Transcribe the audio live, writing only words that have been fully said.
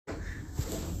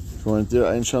If you want to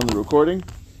I show the recording.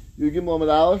 You give Muhammad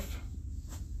Aleph.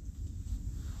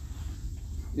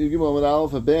 You give Muhammad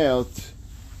Aleph about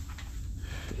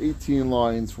 18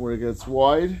 lines where it gets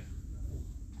wide.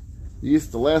 The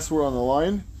last word on the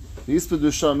line. The Yispa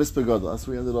Dusha Mispa Gadol. That's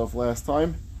where we ended off last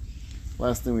time.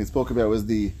 Last thing we spoke about was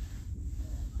the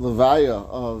Levaya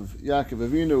of Yaakov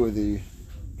Avinu, where the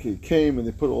kid came and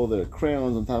they put all their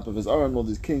crowns on top of his arm. All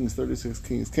these kings, 36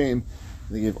 kings came,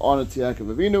 and they gave honor to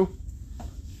Yaakov Avinu.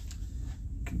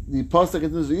 The pasuk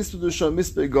continues, Yispa Dusha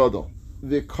Mispa Gadol.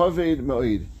 The Kaved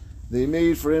Ma'id. They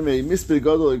made for him a Mispa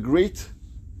Gadol, a great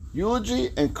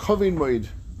eulogy, and Kaved Ma'id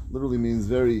literally means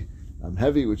very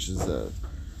heavy, which is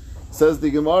says the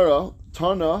Gemara,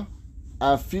 Tana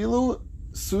Afilu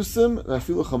Susim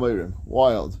Afilu Chamairim,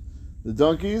 wild. The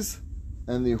donkeys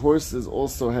and the horses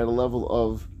also had a level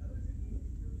of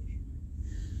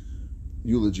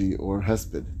eulogy or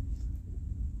hesped.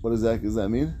 What does that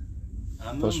mean?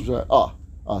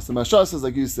 So Mashal says,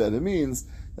 like you said, it means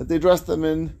that they dressed them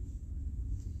in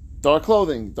dark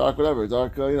clothing, dark whatever,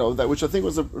 dark, that which I think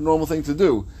was a normal thing to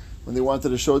do when they wanted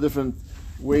to show different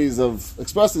ways of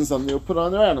expressing something. They would put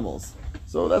on their animals.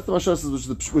 So that's the Mashal says,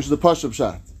 which is the Pashup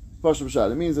Shat. Pashup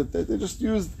Shat. It means that they just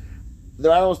used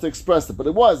their animals to express it, but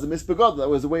it was the Mispa Gadol. That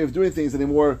was a way of doing things in a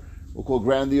more, we'll call,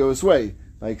 grandiose way,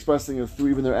 by expressing it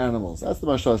through even their animals. That's the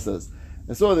Mashal says.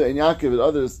 And so in Yaakov and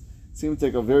others seem to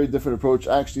take a very different approach.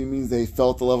 Actually, it means they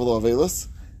felt the level of Avelus,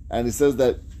 and he says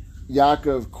that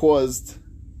Yaakov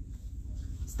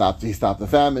he stopped the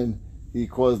famine. He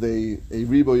caused a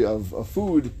riboy of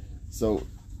food, so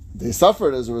they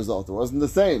suffered as a result. It wasn't the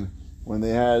same when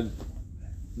they had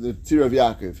the Tir of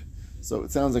Yaakov. So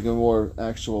it sounds like a more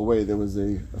actual way. There was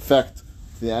a effect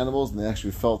to the animals, and they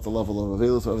actually felt the level of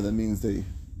Avelus, whatever that means. They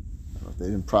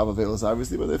didn't prob Avelus,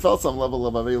 obviously, but they felt some level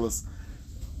of Avelus.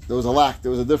 There was a lack,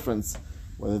 there was a difference,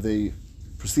 whether they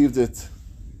perceived it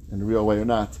in a real way or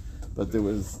not, but there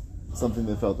was something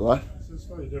they felt. What? It's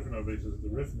slightly different over because the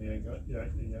Rifni and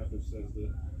Yaakov says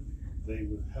that they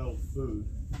withheld food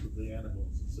for the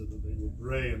animals so that they would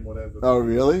bray and whatever. Oh,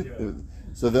 really? Yeah.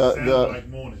 So like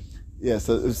mourning. Yeah.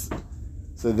 So it was.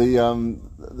 So the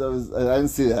that was. I didn't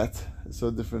see that. So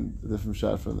different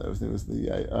shot from that. Everything was the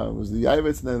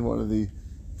Yavitz, and then one of the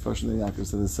Farshon and Yaakov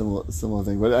said a similar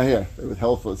thing. But here they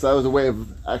withheld food. So that was a way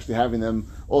of actually having them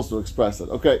also express it.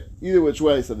 Okay, either which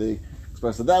way. So they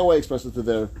expressed it that way, expressed it to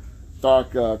their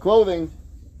dark clothing.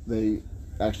 They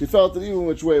actually felt it even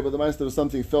which way, but the Meister was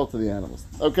something felt to the animals.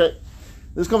 Okay,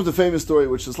 this comes to a famous story,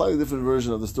 which is a slightly different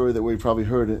version of the story that we probably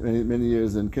heard many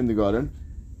years in kindergarten,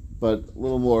 but a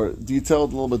little more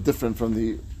detailed, a little bit different from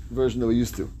the version that we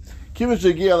used to. They got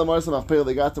to Maris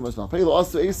Machpelah.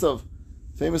 Also, Esav,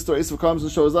 famous story. Esav comes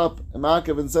and shows up, and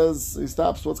Yaakov and says, he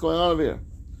stops, what's going on over here?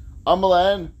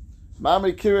 Amalayan,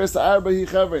 Mamre Kiryas Arba hi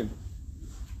Chevron.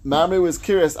 Mamre was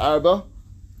Kiryas Arba,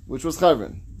 which was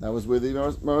Chevron. That was where the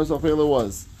Maris Machpelah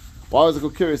was. Why was it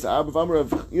called Kiryas Arba? Vamar of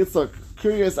Yitzchak,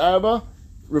 Kiryas Arba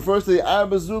refers to the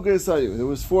Arba Zugei Sayu. There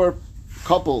was 4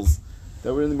 couples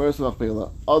that were in the Maris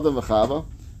Machpelah. Adam v'Chava,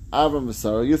 Avram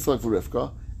v'Sarah, Yitzchak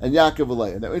v'Rivka, and Yaakov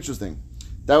v'Leah. Now, interesting.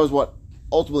 That was what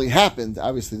ultimately happened.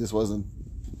 Obviously, this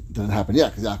didn't happen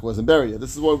yet because Yaakov wasn't buried yet.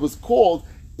 This is what was called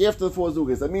after the 4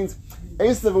 Zugeis. That means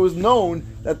Esav, it was known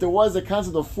that there was a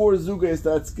concept of 4 Zugeis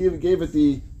that gave it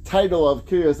the title of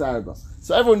Kiryas Arba.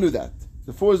 So everyone knew that.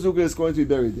 The 4 Zugeis is going to be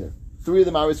buried there. 3 of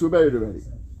the Maris were buried already.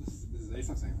 This is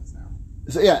Esav saying this now.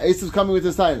 So yeah, Esav's coming with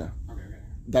his taina. Okay.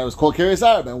 That was called Kiryas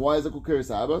Arba. And why is it called Kiryas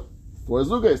Arba? 4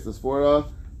 Zugeis. There's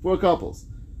 4 couples.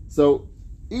 So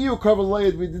EU covered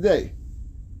layed with the day.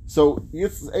 So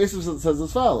Esav says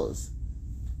as follows: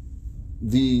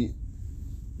 the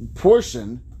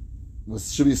portion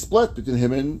should be split between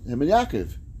him and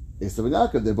Yaakov. Esav and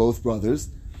Yaakov, they're both brothers.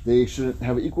 They should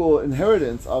have equal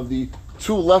inheritance of the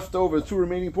 2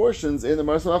 remaining portions in the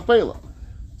Maris Machpelah.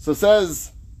 So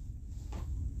says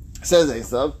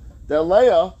Esav that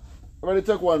Leah already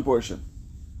took 1 portion.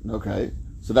 Okay,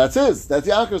 so that's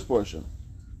Yaakov's portion.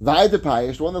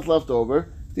 The one that's left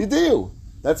over, the Diyu,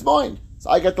 that's mine. So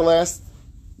I get the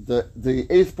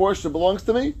 8th portion belongs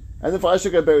to me, and if I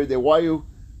should get buried there, why are you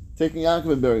taking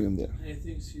Yaakov and burying him there? And he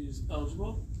thinks he's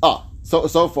eligible?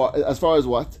 So far, as far as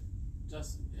what?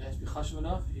 Just, it has to be chashuv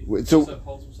enough. He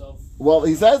holds himself. Well,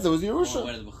 he says there was a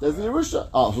Yerusha. There's a Yerusha.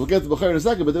 So we'll get to the Bechor in a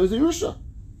second, but there was a Yerusha.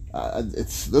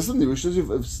 The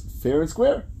Yerusha is fair and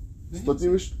square. Split the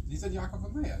Yerusha. He said Yaakov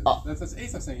and Leah. That's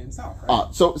Esav saying himself,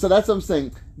 right? So that's what I'm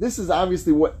saying. This is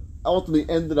obviously what ultimately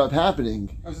ended up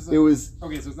happening. It was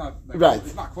okay. So it's not right.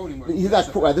 It's not quoting. He's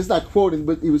not. Right, this is not quoting,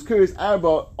 but he was curious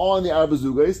Arba on the Arba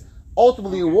Zugais.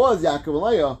 ultimately it was Yaakov and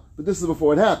Leah, but this is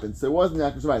before it happened, so it wasn't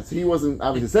Yaakov's right. So he wasn't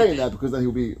obviously saying that because then he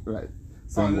would be right.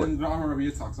 So then Rabbi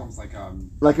Yitzchak's almost like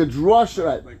a drush,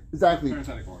 right? Like exactly.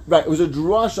 Right. It was a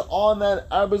drush on that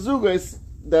Arba Zugais.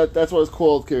 That's what it's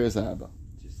called, Kiryas Arba.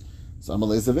 So I'm a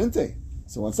Lezavinte.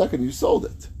 So 1 second, you sold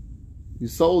it. You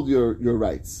sold your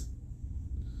rights.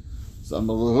 So I'm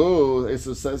a it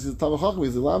says he's a Talmud Chacham,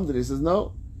 he's a Lamdan. He says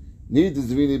no.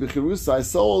 I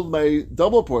sold my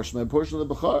double portion, my portion of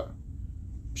the Bechar.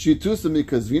 Pshitusa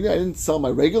because I didn't sell my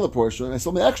regular portion, I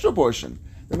sold my extra portion.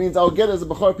 That means I'll get it as a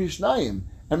Bechar Pishnayim.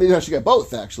 And maybe I should get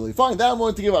both, actually. Fine, that I'm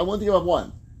willing to give up. I want to give up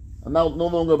one. I'm now no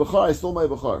longer a Bechar, I stole my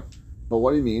Bechar. But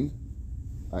what do you mean?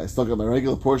 I still got my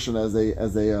regular portion as a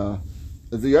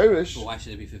Irish. But why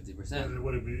should it be 50%?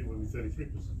 Would it be 33%?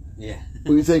 Yeah.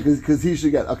 What do you say? Because he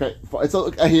should get, okay,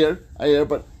 so I hear,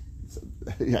 but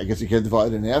yeah, I guess you can't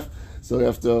divide it in half. So you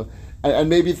have to, and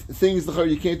maybe things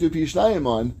you can't do Pishnayim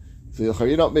on, so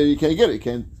maybe you can't get it.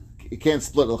 You can't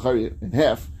split in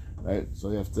half, right? So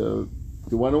you have to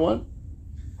do 1 and 1.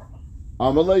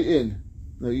 Amalei in.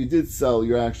 Now you did sell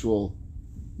your actual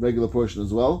regular portion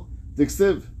as well.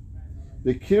 Diksiv.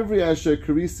 The kivri asher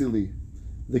karisili.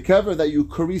 The kever that you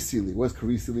karisili. What does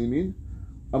karisili mean?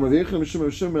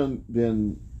 Amravechem Shimon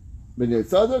ben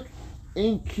Yitzadok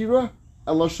in kira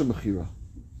and lashon mechira.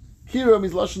 Kira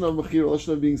means lashon of mechira,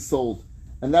 lashon of being sold,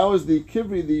 and that was the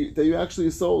kivri that you actually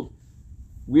sold.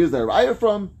 Where's that raya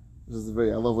from? This is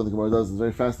I love what the Gemara does. It's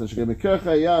very fascinating.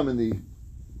 Mekercha in the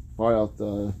far out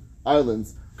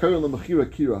islands. Kira mechira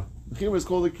kira. Mechira is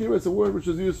called a kira. It's a word which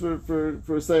is used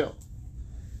for a sale.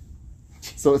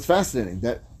 So it's fascinating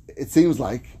that it seems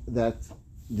like that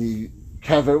the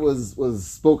kever was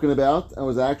spoken about and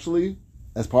was actually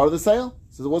as part of the sale.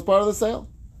 So it was part of the sale.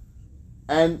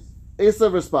 And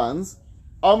Esav responds,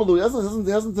 Amalu,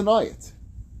 he doesn't deny it.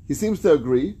 He seems to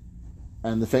agree.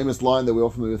 And the famous line that we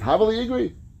often do is, Havali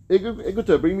agree.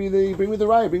 Bring me the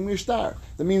raya, bring me a star.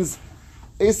 That means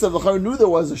Esav Lachar knew there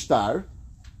was a star,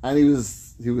 and he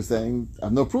was saying, I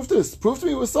have no proof to this. Prove to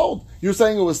me it was sold. You're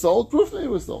saying it was sold, prove to me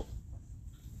it was sold.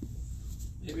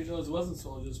 Maybe it wasn't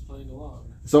sold, just playing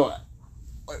along. So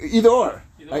either or.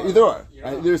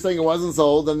 Either saying it wasn't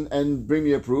sold and bring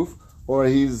me a proof, or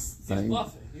he's saying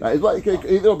bluffing.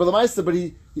 Either, but the Meister, but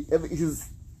he's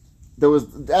there was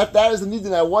that is a need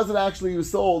that wasn't actually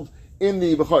sold in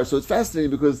the Bechar. So it's fascinating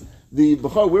because the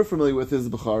Bechar we're familiar with is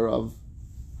the Bechar of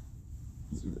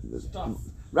stuff.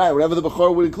 Right, whatever the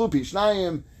Bechar would include,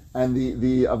 Pishnayim and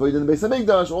the Avodah in the Beis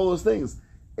Hamikdash, all those things.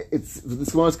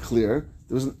 This one is clear.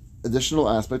 There was an additional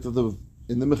aspect of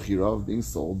in the Mechira of being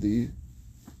sold the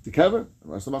kever,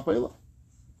 Rasa Machpelah.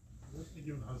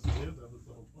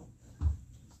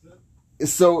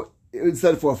 So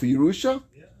instead for Yerusha,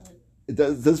 it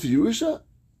does for Yerusha. So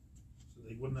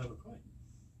they wouldn't have a claim.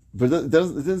 But it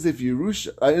didn't say for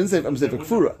Yerusha. I didn't say. I'm saying for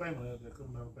Kfura.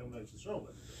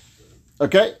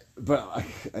 Okay, but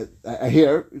I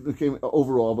hear it became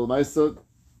overall. But Maisa,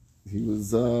 he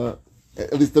was at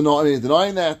least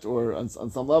denying that, or on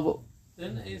some level.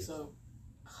 Then Esau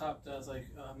chapped as like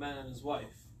a man and his wife.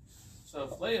 So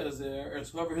if Leah is there, or it's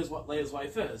whoever Leah's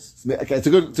wife is. Okay, it's a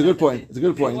good point. It's a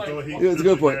good point. It's a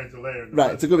good point.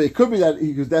 Right. It's a good. It could be that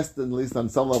he was destined, at least on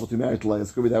some level, to be married to Leah.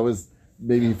 It could be that was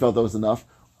maybe he felt that was enough,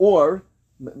 or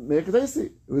Meikadesi.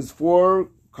 It was 4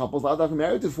 couples not having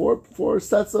married to 4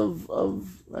 sets of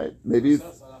right. Maybe it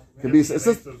could be a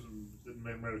sister. Didn't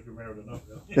marry enough.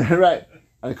 Right.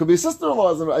 And it could be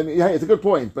sister-in-laws. I mean, hey, it's a good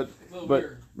point, but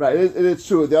right, it's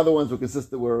true. The other ones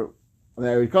were a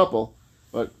married couple,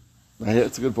 but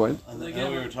it's a good point. I know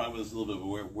we were talking about this a little bit,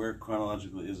 but where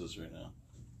chronologically is this right now?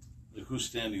 Like who's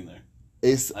standing there?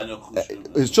 I know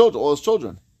his children, all his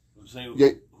children. I'm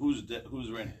saying who's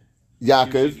reigning?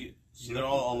 Yaakov. So they're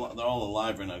all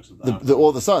alive right now, except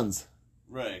all the sons.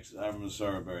 Right, Avram and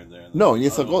Sarah buried there. No,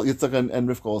 Yitzchak and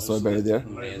Rivka also are buried there.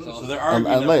 So they're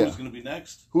arguing about who's going to be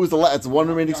next. Who's the last? It's one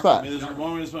remaining spot. I mean, there's one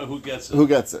remaining spot. Who gets it? Who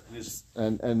gets it?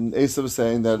 And Asa was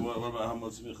saying that. What about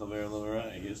Hamotzi Chaver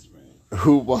Lovarai? He has to bring it.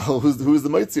 Who's the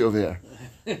Mitzi over here?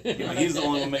 He's the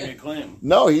only one making a claim.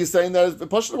 No, he's saying that the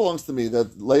Pasha belongs to me.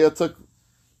 That Leah took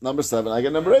number 7, I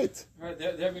get number 8. Right,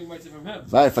 they're being Mitzi from him.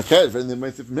 Right, if I can, they're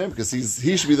Mitzi from him because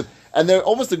he should be the. And they're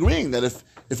almost agreeing that if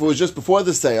it was just before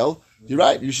the sale, you're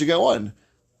right. You should get one.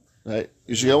 Right,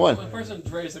 you should get one. When a person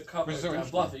raised a cup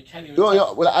of bluff, you can't even.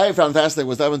 What I found fascinating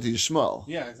was that went to Yishmael.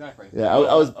 Yeah, exactly. Yeah,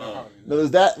 I was.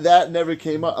 That never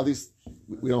came up. At least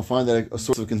we don't find that a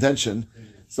source of contention.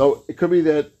 So it could be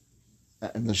that,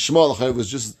 and the Shmuel was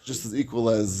just as equal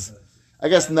as. I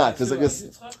guess not, because I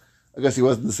guess he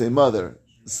wasn't the same mother.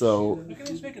 So. We can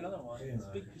just make another one. It's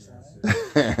big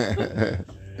percent.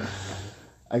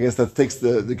 I guess that takes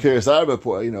the Kiryas Arba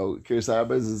part. Kiryas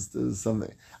Arba is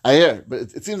something. I hear, but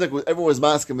it seems like when everyone was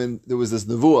masking, and there was this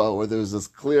nevuah, or there was this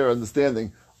clear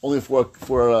understanding, only for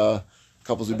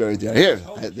couples who buried there. Here,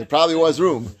 there probably was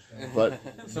room, but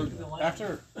so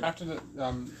after the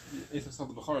Esav sold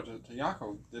the Bechorah to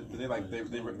Yaakov,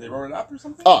 did they wrote it up or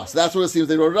something? Oh, so that's what it seems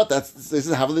they wrote it up. They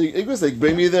said, "Have the Igros, like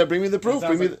bring me the proof,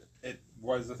 bring me." It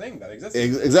was the thing that existed.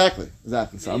 Exactly.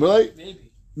 So I'm really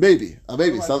maybe.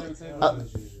 So,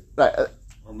 right.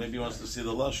 Or maybe he wants to see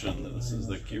the lashon. That this is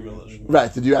the Kira lashon.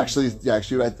 Right? Did you actually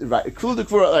right?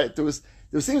 Right.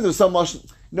 There seems some lashon.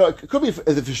 It could be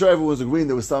for sure everyone was agreeing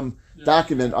there was some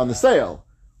document on the sale.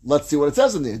 Let's see what it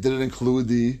says in there. Did it include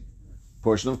the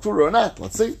portion of Kura or not?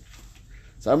 Let's see.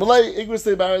 So I'm relay Igros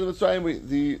they married the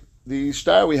Mitzrayim. The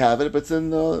star we have it, but it's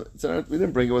in we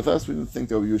didn't bring it with us. We didn't think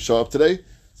that you would show up today.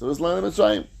 So it was Land of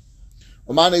Mitzrayim.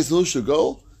 Oman Zul should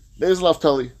go. There's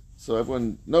Naphtali. So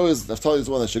everyone knows Naphtali is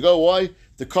the one that should go. Why?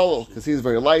 The kolel, because he's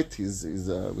very light. He's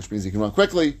which means he can run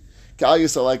quickly. Ka'al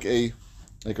Yisrael like a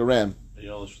ram.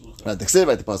 Right, the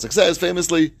pasuk says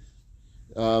famously,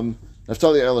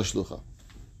 Naphtali el shlucha.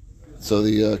 So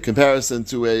the comparison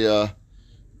to a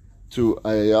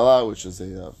yala, which is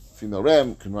a female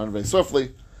ram, can run very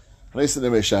swiftly. Hanesin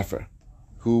Imrei Shefer,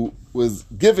 who was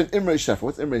given Imrei Shefer.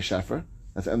 What's Imrei Shefer?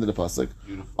 At the end of the pasuk,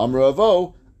 Amar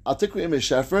Avo, Al Tikri Imrei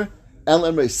Shefer, El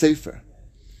Imrei Sefer.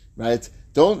 Right?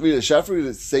 Don't read a Shefer, read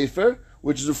a Sefer,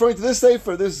 which is referring to this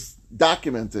Sefer, this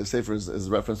document. The Sefer is a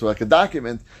reference to like a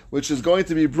document, which is going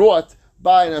to be brought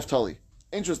by Naphtali.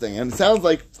 Interesting. And it sounds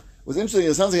like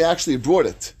he actually brought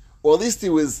it. Or at least he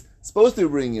was supposed to be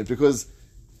bringing it, because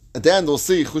at the end we'll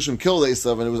see Chushim killed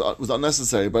Esav and it was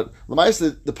unnecessary. But the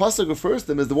pasuk refers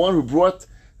to him as the one who brought,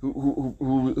 who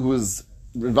was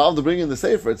involved in bringing the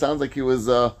Sefer. It sounds like he was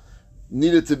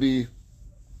needed to be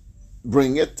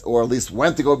bringing it, or at least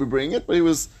went to go be bringing it, but he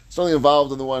was certainly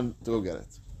involved in the one to go get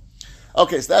it.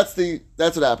 Okay, so that's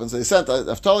what happened. So they sent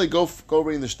Naphtali, go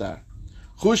bring the star.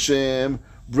 Chushim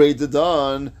braid the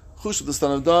Dan. Chushim the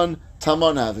son of Dan.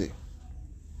 Taman Havi.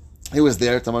 He was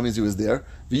there. Taman means he was there.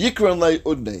 V'yikran lei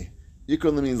udnei.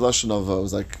 Yikran means lashon of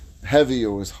was like heavy,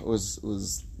 or was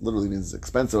literally means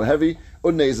expensive or heavy.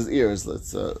 Udnei is his ears.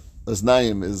 That's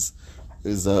Naim is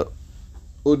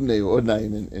udnei or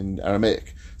udnaim in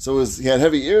Aramaic. So he had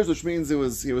heavy ears, which means he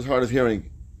was hard of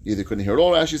hearing. Either couldn't hear at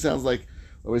all, Rashi sounds like,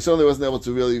 or he certainly wasn't able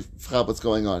to really figure what's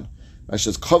going on. Rashi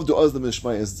says kavdu ozdam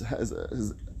mishmai.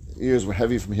 His ears were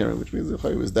heavy from hearing, which means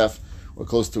he was deaf or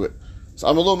close to it. So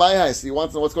Amalu Mayhai, so he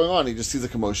wants to know what's going on. He just sees a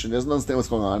commotion. He doesn't understand what's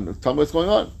going on. Tell me what's going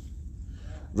on.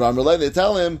 Ramrulay, they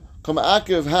tell him, Come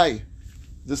Akiv, hi.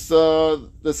 This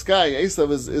guy,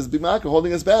 Esav, is Bimaka,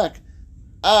 holding us back.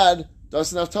 Ad,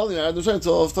 Dasan Naphtali,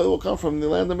 until Naphtali will come from the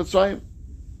land of Mitzrayim.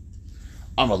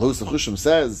 Amalu, so Chushim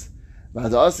says,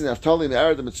 V'hada'asi Naphtali in the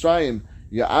area of Mitzrayim,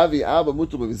 Ya'avi Abba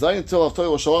Mutu B'Vizayin, until Naphtali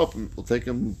will show up, and it'll take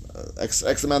him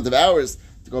X amount of hours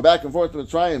to go back and forth to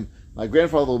Mitzrayim. My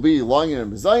grandfather will be lying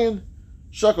in Mizayin.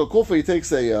 Shakal Kufa, he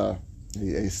takes a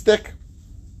stick.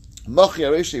 Machi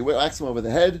Areshi, he whacks him over the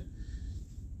head.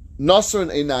 Nasr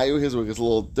and Einayu, his work is a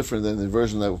little different than the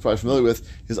version that we're probably familiar with.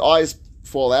 His eyes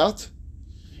fall out.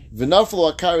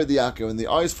 V'naflu akari Yaakov, and the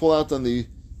eyes fall out on the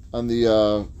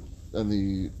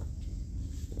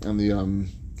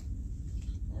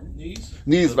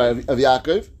knees of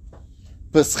Yaakov.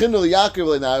 Paschinu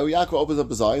Yaakov Einayu, Yaakov opens up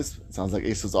his eyes. It sounds like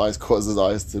Esau's eyes cause his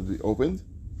eyes to be opened.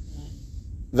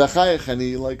 V'chayach, and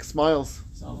he smiles.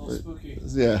 Sounds a little spooky.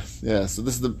 Yeah. So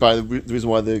this is probably the reason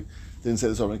why they didn't say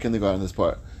this over in kindergarten. This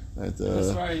part. Right?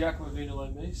 That's why Yaakov Avinu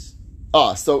like mace.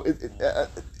 So it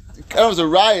kind of was a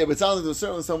riot, but it sounds like there was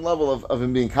certainly some level of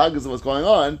him being cognizant of what's going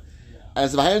on. Yeah. And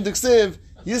so V'hayim Diksiv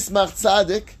Yismach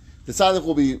Tzadik, the Tzadik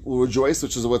will rejoice,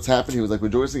 which is what's happened. He was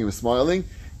rejoicing. He was smiling.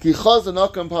 Ki Chaz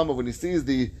Anakam Pama, when he sees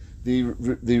the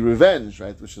revenge,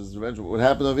 right, which is revenge. What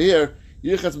happened over here?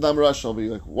 Yirchatz B'dam Rasha will be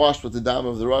washed with the dam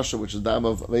of the Rasha, which is the dam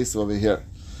of Esav over here.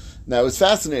 Now it's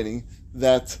fascinating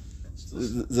that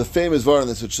the famous word on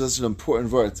this, which is such an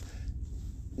important word.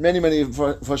 Many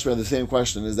Farshim have the same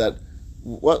question: is that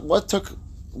why was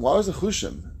it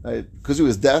Chushim? Right? Because he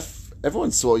was deaf.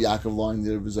 Everyone saw Yaakov lying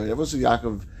there. Everyone saw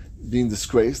Yaakov being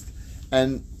disgraced,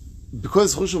 and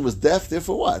because Chushim was deaf,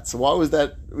 therefore what? So why was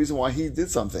that the reason why he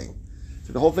did something?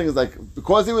 So the whole thing is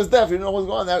because he was deaf, he didn't know what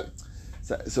was going on.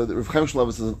 So the Rav Chaim Shmulevitz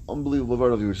is an unbelievable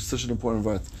word of you, which is such an important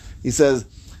word. He says,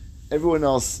 everyone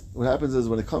else, what happens is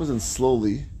when it comes in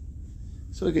slowly,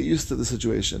 so they get used to the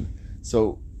situation.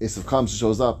 So Esav comes and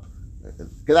shows up.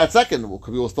 Get that second,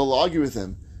 people will still argue with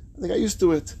him. And they got used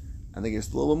to it. And they get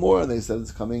used to a little more, and they said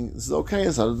it's coming, this is okay,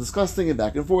 and started discussing it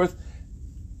back and forth.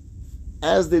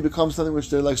 As they become something which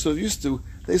they're sort of used to,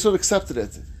 they sort of accepted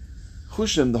it.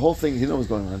 Chushim, the whole thing, he didn't know what was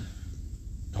going on.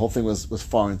 The whole thing was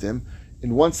foreign to him.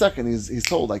 In 1 second, he's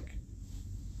told, like,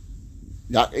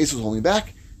 Esau was holding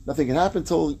back. Nothing can happen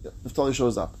until Naphtali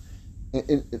shows up.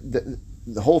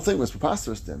 The whole thing was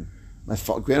preposterous to him. My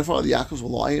grandfather, Yaakov, was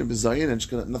lying and Bizayin,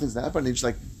 and nothing's going to happen. He just,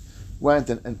 like, went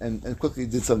and quickly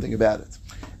did something about it.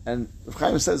 And Rav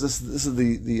Chaim says this is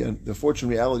the fortune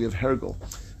reality of Hergel.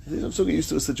 I'm so used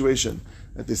to a situation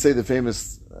that they say the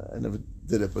famous, I never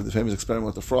did it, but the famous experiment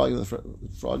with the frog, the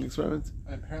frog experiment.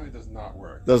 Apparently it does not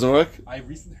work. Doesn't work? I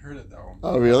recently heard it though.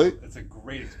 Oh, really? It's a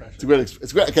great expression.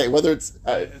 It's great. Okay, whether if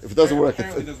it doesn't work.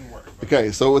 Apparently it doesn't work.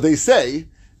 Okay, so what they say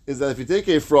is that if you take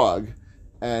a frog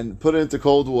and put it into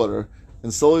cold water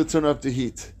and slowly turn up the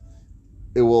heat,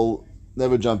 it will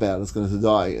never jump out. It's going to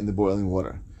die in the boiling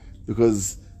water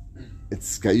because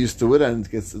it's got used to it and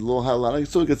it gets a little hot.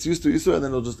 So it gets used to it, and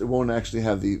then it won't actually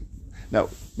have the. Now,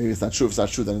 maybe it's not true. If it's not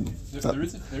true, then there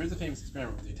is a famous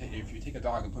experiment. If you take a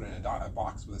dog and put it in a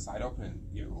box with a side open and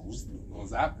you a little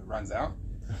zap, it runs out.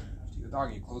 You take the dog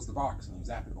and you close the box and you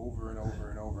zap it over and over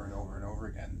and over and over and over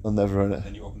again. I've never heard it.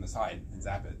 Then you open the side and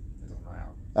zap it. It doesn't run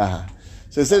out.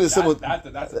 So they say the similar. That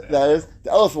is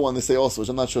the elephant one. They say also, which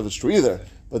I'm not sure if it's true either.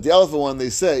 But the elephant one, they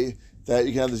say that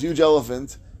you can have this huge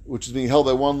elephant which is being held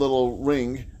by one little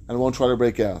ring and won't try to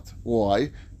break out.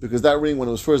 Why? Because that ring, when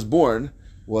it was first born,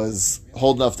 was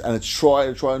holding up, and it tried,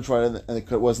 and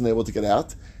it wasn't able to get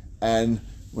out. And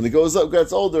when it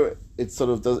gets older, it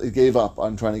sort of it gave up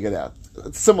on trying to get out.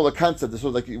 It's a similar concept. It's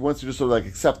sort of like once you just sort of like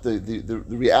accept the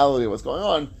reality of what's going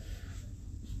on,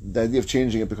 the idea of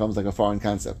changing it becomes like a foreign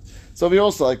concept. So we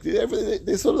also like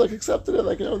they sort of like accepted it,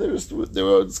 like they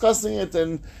were discussing it,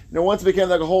 and once it became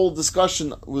like a whole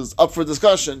discussion was up for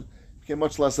discussion, it became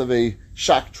much less of a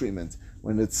shock treatment.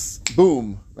 When it's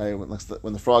boom, right?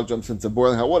 When the frog jumps into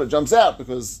boiling hot water, it jumps out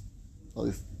because, at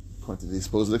least according to the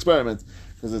supposed experiment,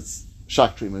 because it's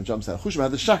shock treatment, it jumps out. Chushim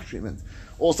had the shock treatment.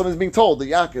 All somebody's being told that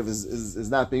Yaakov is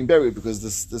not being buried because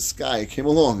this guy came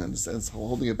along and is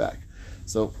holding it back.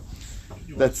 So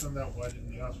that's. Why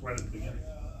didn't you ask right at the beginning?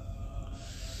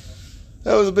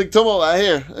 That was a big tumult. I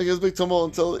hear. It was a big tumult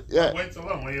until Wait till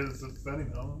then.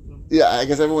 Yeah, I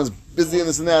guess everyone's busy in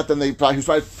this and that. Then he was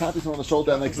trying to tap him on the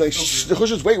shoulder and like shh, the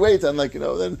Chushim's wait, and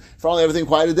then finally everything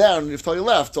quieted down. And if he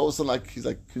left, all of a sudden he's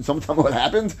like, can someone tell me what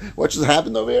happened? What just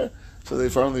happened over here? So they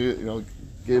finally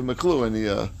gave him a clue, and he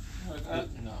did what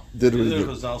he did. Is there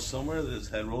a Chazal somewhere that his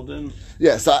head rolled in?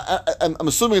 Yeah, so I'm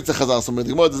assuming it's a Chazal somewhere. The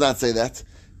Gemara does not say that,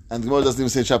 and the Gemara doesn't even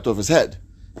say it chopped off his head.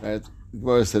 Right? The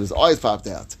Gemara said his eyes popped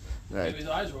out. Right. Maybe his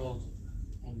eyes rolled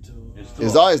onto.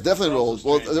 His eyes definitely rolled.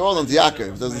 Well, they rolled onto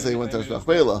Yaakov. It doesn't say he went to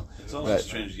Machpelah. It's also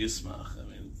strange. Yismach. I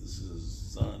mean, this is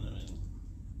his son. I mean,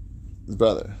 his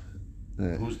brother.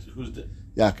 Right. Who's dead?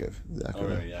 Yaakov. Oh,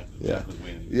 right, Yaakov. Yeah. Yaakov's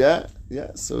waiting.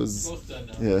 Yeah. So it's both dead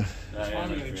now. Yeah.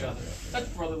 Farming each other. That's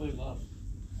brotherly love.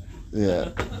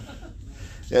 Yeah.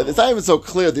 Yeah. It's not even so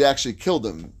clear they actually killed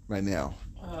him right now.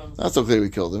 Not so clear we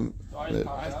killed him.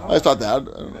 I thought that.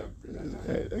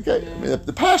 Okay. I mean,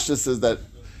 the Pashtus says that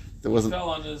there wasn't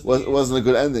a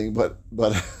good ending, but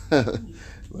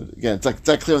again, it's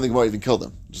not clear when the Gemara even killed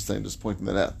him. Just pointing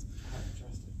that out.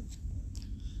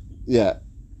 Yeah.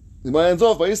 The Gemara ends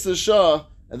off by Yisrael Shah.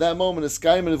 At that moment, the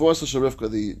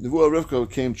Nevuah Rivka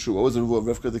came true. What was the Nevuah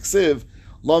Rivka? The Ksiv,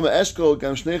 Lama Eshko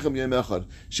Gam Shnechem Yom Echad.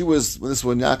 She was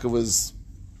when Yaakov was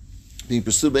being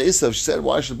pursued by Esav. She said,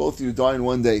 "Why should both of you die in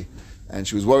one day?" And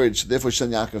she was worried. Therefore, she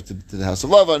sent Yaakov to the house of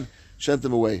Lavan. Sent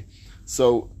them away.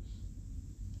 So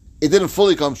it didn't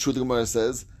fully come true. The Gemara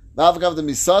says,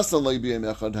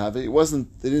 "It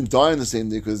wasn't. They didn't die on the same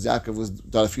day because Yaakov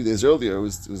died a few days earlier. It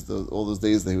was all those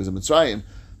days that he was in Mitzrayim.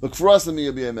 But for us,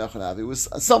 it was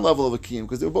some level of a kiyum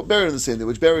because they were both buried on the same day,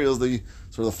 which burial is the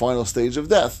sort of the final stage of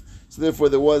death. So therefore,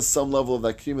 there was some level of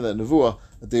that kiyum, that nevuah,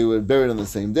 that they were buried on the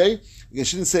same day. Again,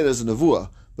 she didn't say it as a nevuah,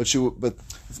 but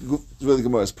really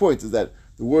Gemara's point is that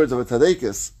the words of a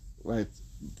tzaddikus, right?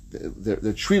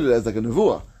 They're treated as like a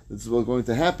nevuah. This is what's going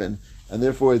to happen, and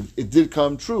therefore it did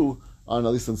come true on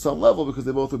at least on some level because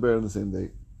they both were buried on the same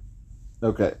day.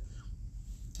 Okay,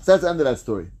 so that's the end of that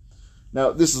story.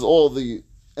 Now this is all the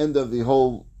end of the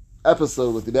whole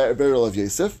episode with the burial of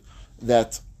Yosef.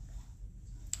 That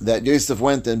Yosef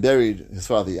went and buried his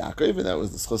father Yaakov, and that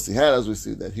was the schus he had, as we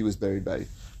see that he was buried by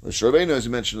Rosh Rabbeinu, as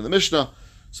you mentioned in the Mishnah.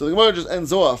 So the Gemara just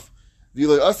ends off.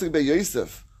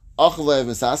 Yosef,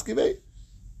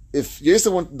 if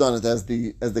Yosef wouldn't have done it as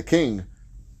the king,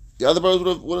 the other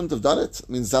brothers wouldn't have done it. I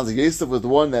mean, it sounds like Yosef was the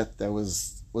one that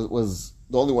was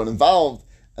the only one involved,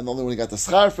 and the only one who got the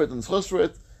schar for it and the schus for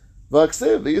it. The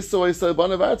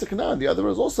other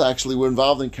brothers also actually were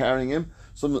involved in carrying him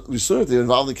some Rishon, if they were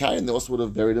involved in carrying, they also would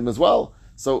have buried him as well.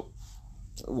 So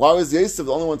why was Yosef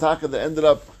the only one taka that ended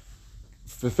up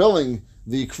fulfilling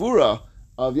the kvura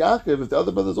of Yaakov if the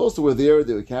other brothers also were there,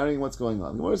 they were carrying what's going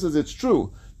on? The Gemara says it's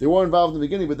true. They were involved in the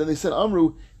beginning, but then they said,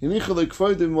 Amru, actually it's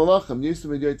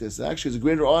a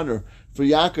greater honor for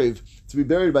Yaakov to be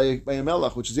buried by a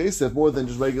melech, which is Yosef, more than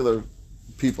just regular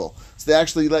people. So they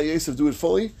actually let Yosef do it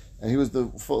fully, and he was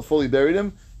fully buried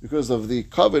him because of the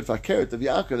covet fakeret of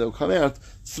Yaakov that will come out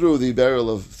through the burial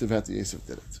of Tivhat Yosef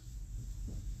did it.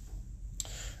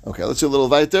 Okay, let's do a little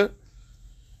weiter.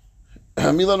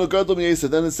 Milanu Gadol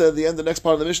Yosef. Then it said the next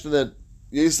part of the Mishnah that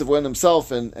Yosef went himself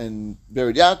and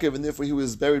buried Yaakov, and therefore he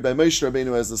was buried by Moshe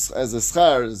Rabbeinu as a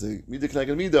schar, as a midah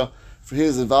k'neged midah for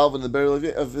his involvement in the burial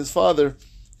of his father.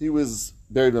 He was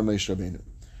buried by Moshe Rabbeinu.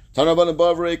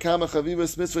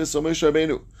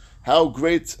 How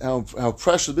great, how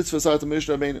precious mitzvahs are to Moshe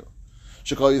Rabbeinu.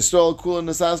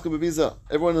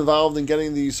 Everyone involved in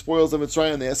getting the spoils of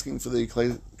Mitzrayim, they asking for the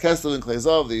kestel and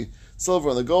klezov, the silver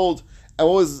and the gold. And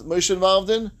what was Moshe involved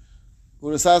in? He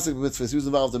was involved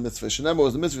in mitzvahs. Remember,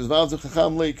 was the mitzvahs involved in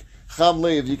chacham leik,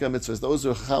 yika mitzvahs. Those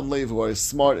are chacham leiv who are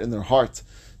smart in their heart.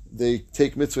 They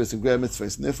take mitzvahs and grab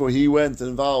mitzvahs, and therefore he went and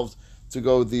involved to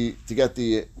get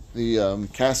the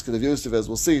casket of Yosef, as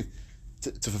we'll see,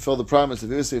 to fulfill the promise of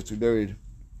Yosef to be buried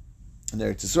in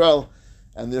Eretz Yisrael,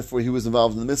 and therefore he was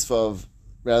involved in the mitzvah of,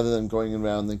 rather than going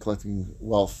around and collecting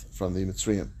wealth from the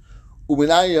Mitzrayim. How did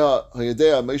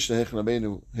Moshe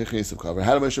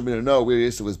Rabbeinu know where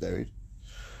Yosef was buried?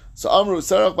 So Amru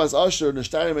Sarach Bas Asher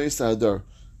Nishtayim Eisa Hadar.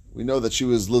 We know that she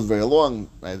lived very long,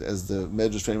 right, as the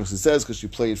Medrash famously says, because she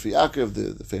played for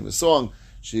Yaakov, the famous song.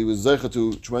 She was zeicha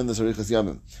to tremendous arichas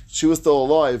yamim. She was still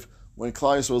alive when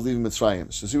Klal Yisrael was leaving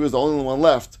Mitzrayim. So she was the only one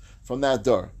left from that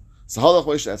door. So Halach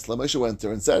Moshe Etzla, Moshe went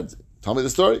there and said, "Tell me the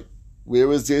story. Where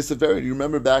was Yosef buried? You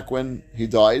remember back when he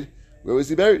died? Where was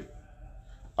he buried?"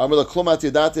 Amar L'Klomat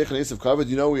Yadatech and Yosef covered. Do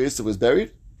you know where Yosef was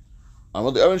buried?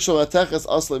 Amar L'Eren Sholateches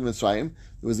Asla Mitzrayim.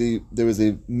 There was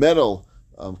a metal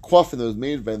coffin that was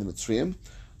made by the Mitzrayim.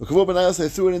 They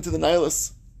threw it into the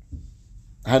Nilus.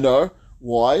 Hanar.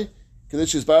 Why?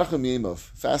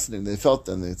 Fascinating. They felt,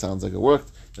 and it sounds like it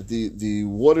worked, that the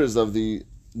waters of the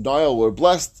Nile were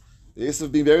blessed. The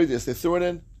Yosef being buried, yes, they threw it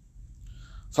in.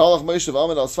 Salach Moshe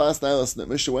Amad al Sfas Nilus.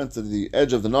 Moshe went to the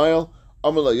edge of the Nile.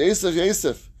 Amar Yosef,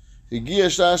 Yosef. It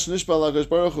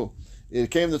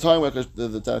came the time when the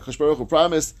Kadosh Baruch Hu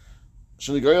promised,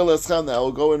 that I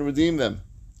will go and redeem them,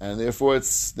 and therefore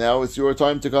it's your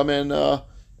time to come in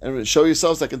and show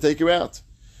yourself so I can take you out.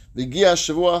 The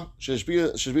Shavua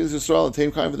Yisrael,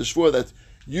 the time for the Shavua that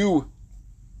you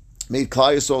made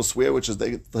Klal Yisrael swear, which is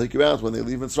they take you out when they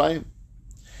leave Mitzrayim.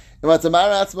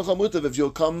 If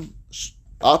you'll come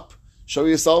up, show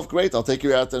yourself, great, I'll take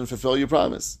you out and fulfill your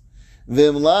promise. We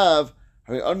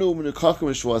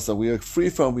are free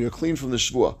from, we are clean from the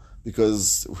Shavua,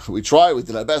 because we try, we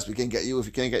did our best, we can't get you, if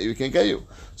you can't get you, we can't get you.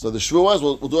 So the Shavua was,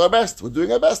 we'll do our best, we're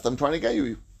doing our best, I'm trying to get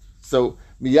you. So,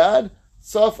 Miyad,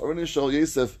 Saf, Aron Yisrael,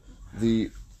 Yosef, the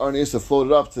Aron Yosef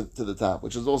floated up to the top,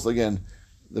 which is also, again,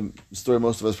 the story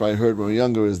most of us probably heard when we were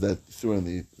younger, is that threw in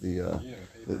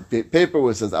the paper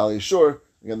where it says Ali Shur.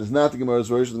 Again, there's not the Gemara's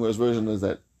version. The Gemara's version is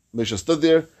that Moshe stood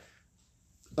there,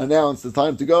 announced the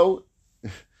time to go.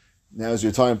 Now's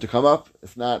your time to come up.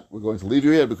 If not, we're going to leave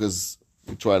you here because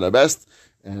we tried our best.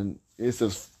 And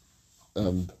Yosef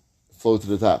floated to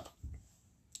the top.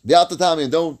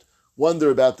 And don't wonder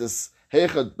about this.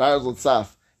 Heichad Barzel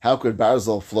Tzaf. How could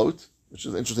Barzel float? Which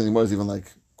is interesting. The Gemara is even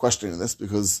like questioning this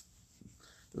because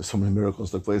there were so many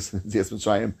miracles took place in Yetz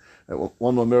Mitzrayim.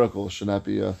 One more miracle should not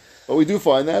be. But we do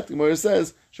find that the Gemara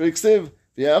says, "Shriksiv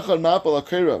v'yachad mapal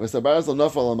akira v'sa Barzel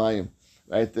nafal amayim."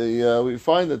 Right? We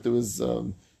find that there was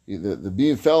the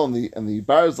beam fell and the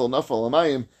Barzel nafal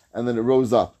amayim, and then it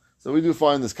rose up. So we do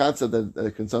find this concept that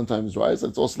it can sometimes rise.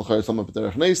 It's also l'chayr some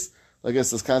b'derech nes. I guess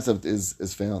this concept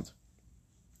is found.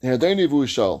 Herdeni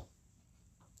v'ushal.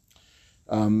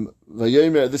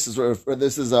 This is the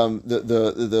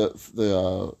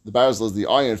barzel is the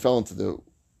iron fell into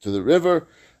the river.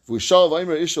 V'ushal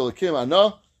v'aymer ishal akim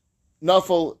ana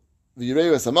nafal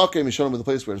v'yireu esamakim. He showed him the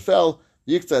place where it fell.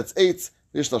 Yiktatz ate.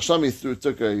 Yishlach shami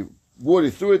took a wood.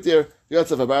 He threw it there.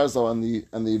 Yatzav a barzel and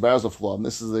the barzel flew. And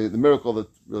this is the miracle that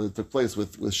really took place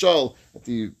with Shaul. That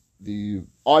the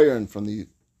iron from the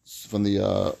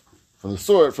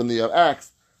sword from the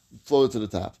axe flowed to the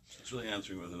top. It's really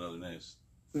answering with another nice.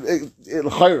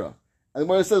 L'chayra. And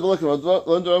when it says, look, Elisha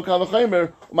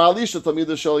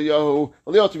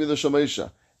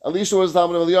was the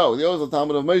Talmud of Eliyahu. Eliyahu was the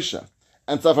Talmud of Moshe.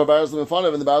 And Tzafar Barzel in front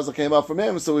of him, and the Barzel came up from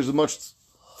him, so he was much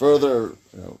further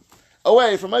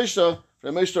away from Moshe,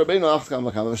 I'm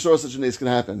sure such a case can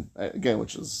happen. Again,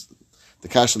 which is the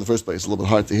cash in the first place. A little bit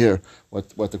hard to hear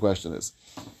what the question is.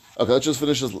 Okay, let's just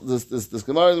finish this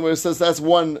Gemara where it says that's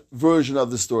one version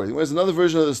of the story. There's another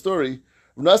version of the story.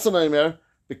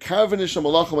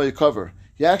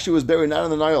 He actually was buried not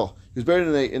in the Nile. He was buried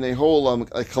in a whole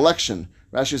a collection.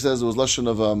 Rashi says it was lashon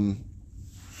of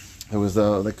it was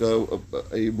like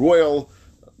a royal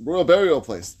burial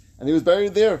place, and he was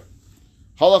buried there.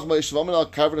 He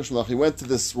went to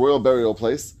this royal burial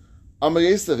place. It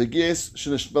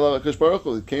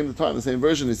came the time. The same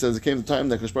version. He says it came the time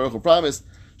that Kadosh Baruch Hu promised.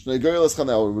 I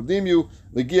will redeem you.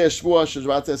 Now is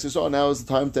the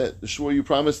time that the shvua you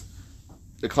promised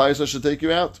the Klal Yisrael should take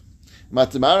you out.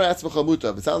 It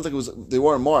sounds like they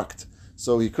weren't marked,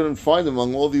 so he couldn't find them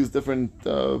among all these different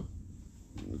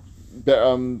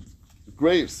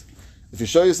graves. If you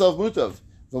show yourself mutav,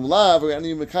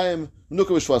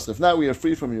 if now we are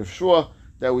free from your shvua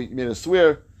that we made a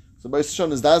swear. So by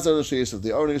Shon is Dazar Yosef,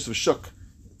 the owner Yosef shook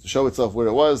to show itself where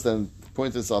it was, then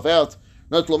pointed itself out.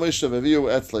 Not Moshe Vaviu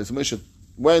Etzlei. So Moshe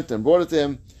went and brought it to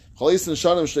him. Fasting that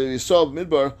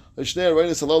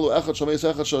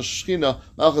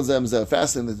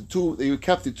you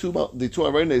kept the two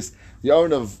Arenes, the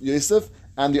Aron of Yosef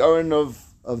and the Aron of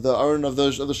the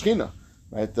Shechina,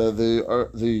 right?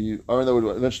 The Aron that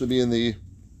would eventually be in the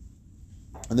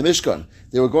Mishkan.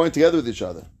 They were going together with each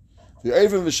other. The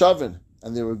Avim v'Shavin,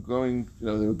 and they were going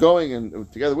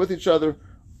and together with each other.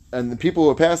 And the people who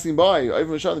were passing by, Avim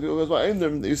v'Shavin, the people who were passing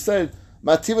by, you said,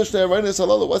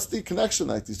 what's the connection?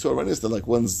 Like these two Arenes, they're like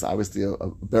one's obviously a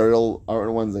burial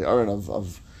Aron, one's the Aron of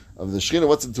the Shechina.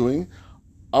 What's it doing?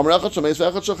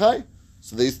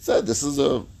 So they said this is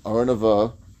a Aron of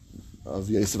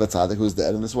Yosef Atzadik who's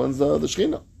dead, and this one's the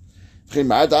Shechina.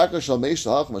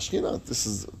 This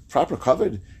is proper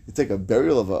covered. You take a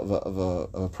burial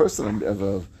of a person, of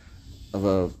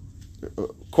a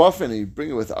coffin, and you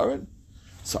bring it with Aron.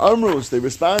 So Amrus, they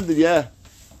responded, yeah.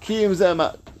 You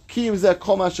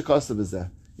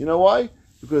know why?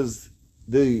 Because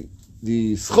the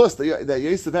schus that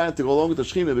Yosef had to go along with the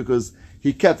Shechina, because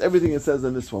he kept everything it says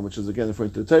in this one, which is again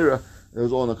referring to the Torah. It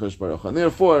was all in the Kadosh Baruch Hu, and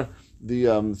therefore the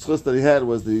schus that he had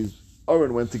was the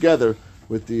Aron went together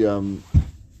with the Aron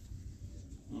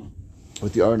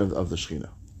of the Shechina.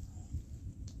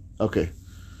 Okay,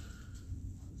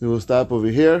 we will stop over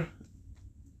here.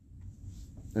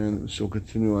 And she'll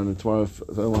continue on tomorrow. If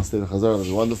anyone wants to stay to Chazar, that'll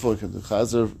be wonderful. We can do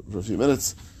Chazar for a few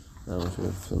minutes. If we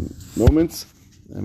have some moments.